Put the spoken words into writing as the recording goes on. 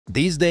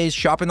These days,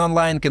 shopping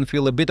online can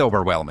feel a bit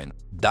overwhelming.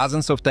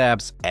 Dozens of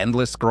tabs,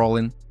 endless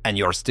scrolling, and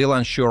you're still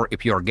unsure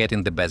if you're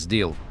getting the best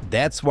deal.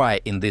 That's why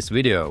in this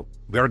video,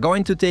 we're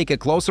going to take a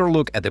closer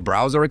look at the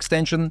browser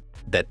extension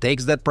that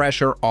takes that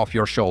pressure off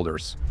your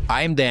shoulders.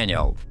 I'm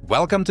Daniel.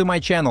 Welcome to my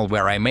channel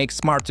where I make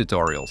smart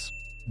tutorials.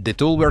 The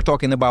tool we're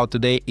talking about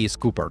today is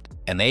Coupert,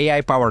 an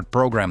AI-powered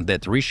program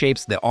that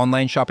reshapes the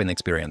online shopping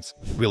experience.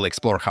 We'll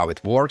explore how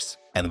it works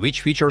and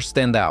which features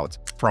stand out.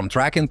 From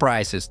tracking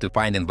prices to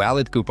finding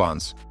valid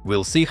coupons,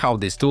 we'll see how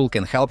this tool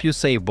can help you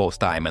save both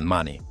time and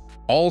money.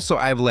 Also,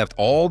 I've left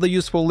all the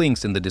useful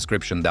links in the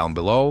description down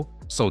below,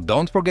 so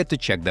don't forget to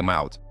check them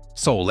out.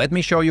 So let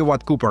me show you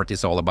what Coupert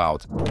is all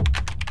about.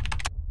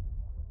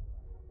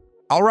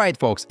 Alright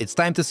folks, it's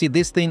time to see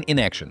this thing in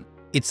action.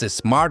 It's a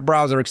smart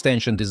browser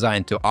extension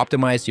designed to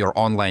optimize your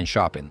online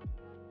shopping.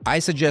 I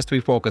suggest we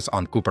focus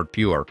on Coupert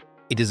Pure.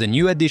 It is a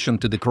new addition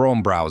to the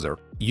Chrome browser,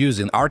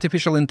 using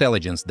artificial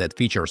intelligence that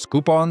features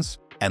coupons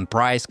and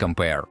price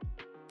compare.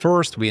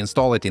 First, we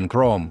install it in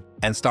Chrome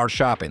and start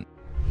shopping.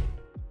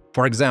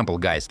 For example,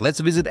 guys,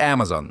 let's visit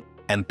Amazon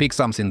and pick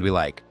something we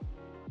like.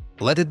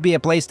 Let it be a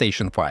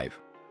PlayStation 5.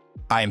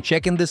 I am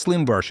checking the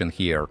slim version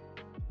here.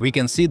 We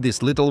can see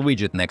this little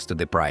widget next to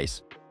the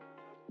price.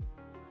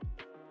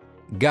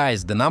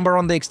 Guys, the number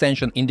on the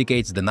extension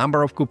indicates the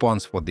number of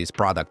coupons for this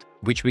product,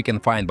 which we can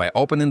find by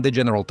opening the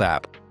General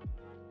tab.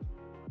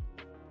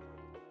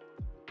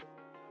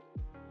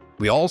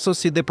 We also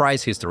see the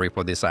price history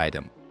for this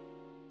item.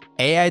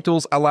 AI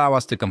tools allow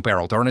us to compare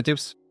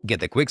alternatives,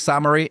 get a quick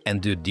summary,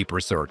 and do deep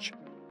research.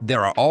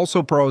 There are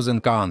also pros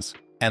and cons,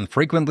 and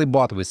frequently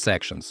bought with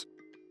sections.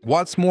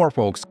 What's more,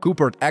 folks,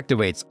 Coupert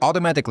activates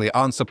automatically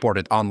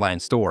unsupported online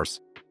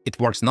stores. It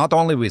works not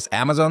only with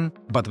Amazon,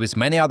 but with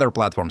many other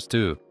platforms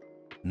too.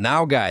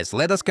 Now guys,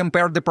 let us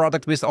compare the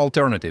product with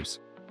alternatives.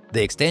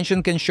 The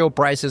extension can show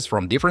prices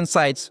from different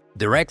sites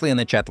directly in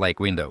a chat-like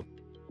window.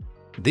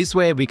 This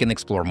way we can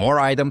explore more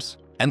items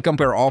and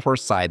compare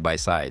offers side by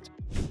side.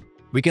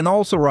 We can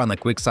also run a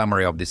quick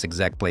summary of this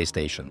exact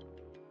PlayStation.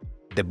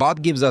 The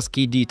bot gives us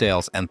key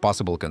details and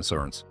possible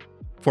concerns.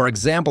 For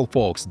example,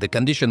 folks, the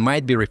condition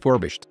might be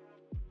refurbished.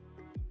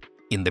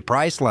 In the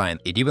price line,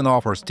 it even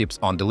offers tips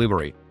on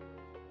delivery.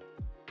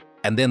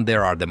 And then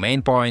there are the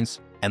main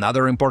points and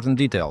other important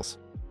details.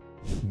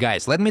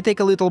 Guys, let me take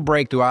a little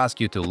break to ask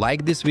you to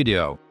like this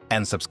video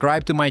and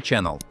subscribe to my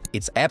channel.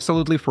 It's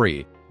absolutely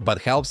free, but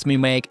helps me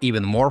make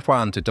even more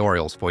fun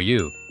tutorials for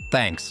you.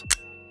 Thanks!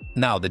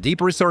 Now, the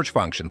deep research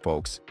function,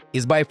 folks,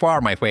 is by far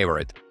my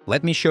favorite.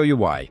 Let me show you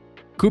why.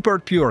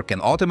 Coupert Pure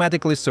can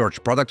automatically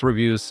search product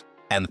reviews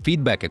and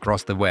feedback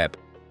across the web.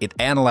 It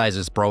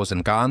analyzes pros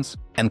and cons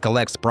and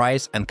collects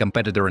price and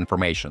competitor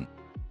information.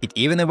 It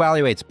even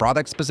evaluates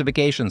product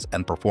specifications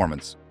and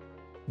performance.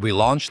 We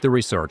launch the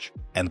research,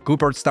 and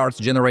Coupert starts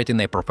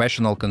generating a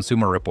professional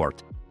consumer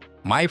report.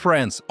 My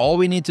friends, all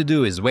we need to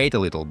do is wait a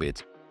little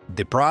bit.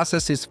 The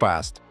process is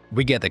fast.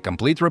 We get a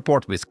complete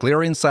report with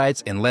clear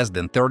insights in less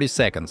than 30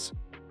 seconds.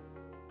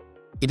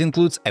 It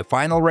includes a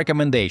final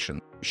recommendation,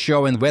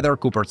 showing whether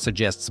Coupert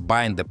suggests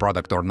buying the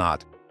product or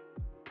not.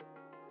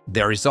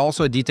 There is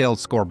also a detailed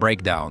score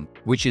breakdown,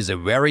 which is a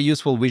very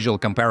useful visual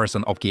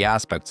comparison of key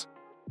aspects.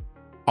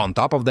 On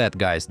top of that,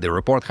 guys, the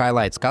report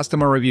highlights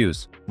customer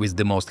reviews, with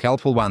the most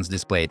helpful ones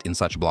displayed in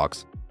such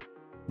blocks.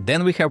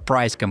 Then we have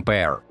Price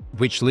Compare,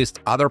 which lists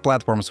other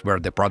platforms where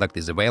the product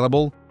is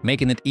available,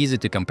 making it easy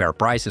to compare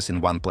prices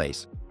in one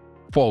place.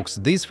 Folks,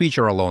 this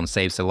feature alone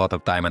saves a lot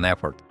of time and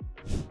effort.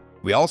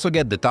 We also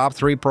get the top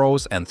 3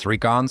 pros and 3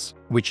 cons,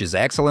 which is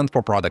excellent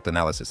for product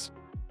analysis.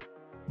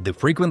 The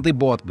frequently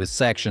bought with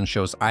section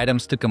shows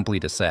items to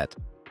complete a set.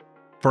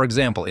 For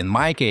example, in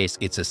my case,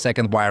 it's a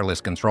second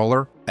wireless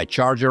controller, a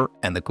charger,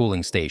 and a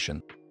cooling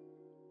station.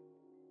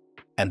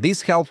 And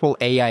this helpful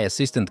AI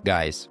assistant,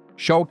 guys,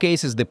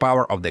 showcases the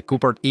power of the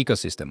Coupert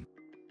ecosystem.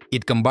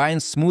 It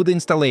combines smooth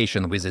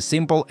installation with a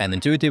simple and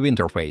intuitive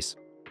interface.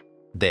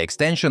 The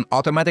extension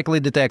automatically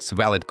detects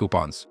valid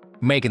coupons,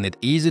 making it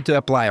easy to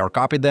apply or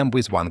copy them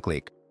with one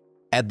click.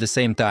 At the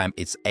same time,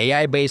 its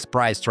AI-based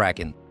price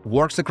tracking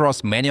works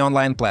across many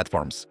online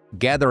platforms,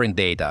 gathering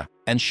data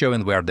and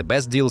showing where the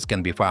best deals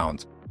can be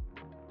found.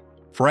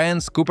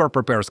 Friends, Coupert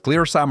prepares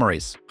clear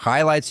summaries,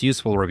 highlights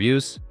useful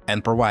reviews,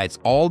 and provides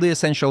all the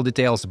essential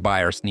details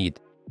buyers need.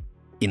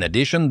 In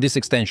addition, this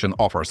extension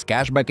offers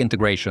cashback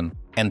integration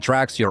and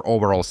tracks your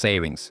overall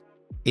savings.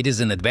 It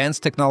is an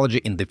advanced technology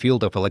in the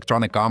field of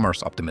electronic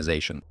commerce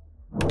optimization.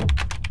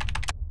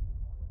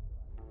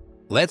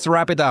 Let's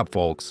wrap it up,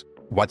 folks.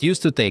 What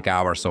used to take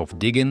hours of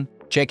digging,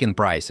 checking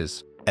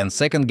prices, and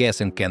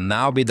second-guessing can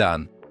now be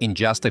done in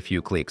just a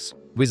few clicks,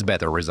 with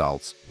better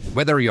results.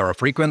 Whether you're a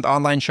frequent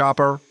online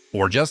shopper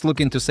or just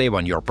looking to save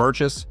on your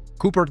purchase,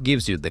 Coupert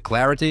gives you the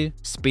clarity,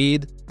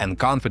 speed, and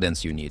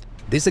confidence you need.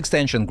 This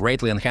extension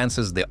greatly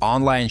enhances the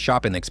online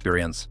shopping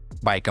experience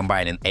by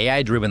combining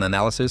AI-driven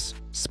analysis,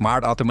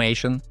 smart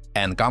automation,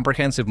 and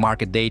comprehensive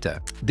market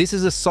data. This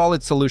is a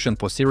solid solution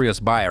for serious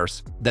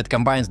buyers that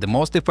combines the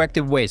most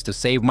effective ways to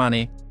save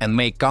money and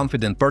make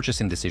confident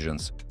purchasing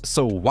decisions.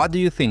 So what do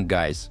you think,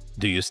 guys?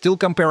 Do you still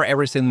compare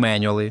everything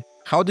manually?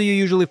 How do you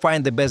usually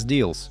find the best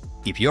deals?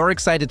 If you're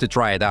excited to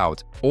try it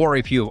out, or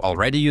if you've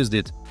already used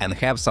it and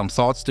have some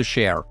thoughts to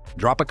share,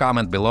 drop a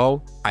comment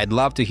below. I'd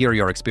love to hear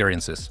your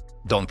experiences.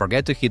 Don't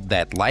forget to hit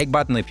that like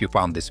button if you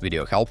found this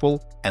video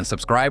helpful and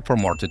subscribe for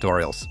more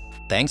tutorials.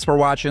 Thanks for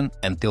watching,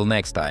 until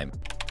next time.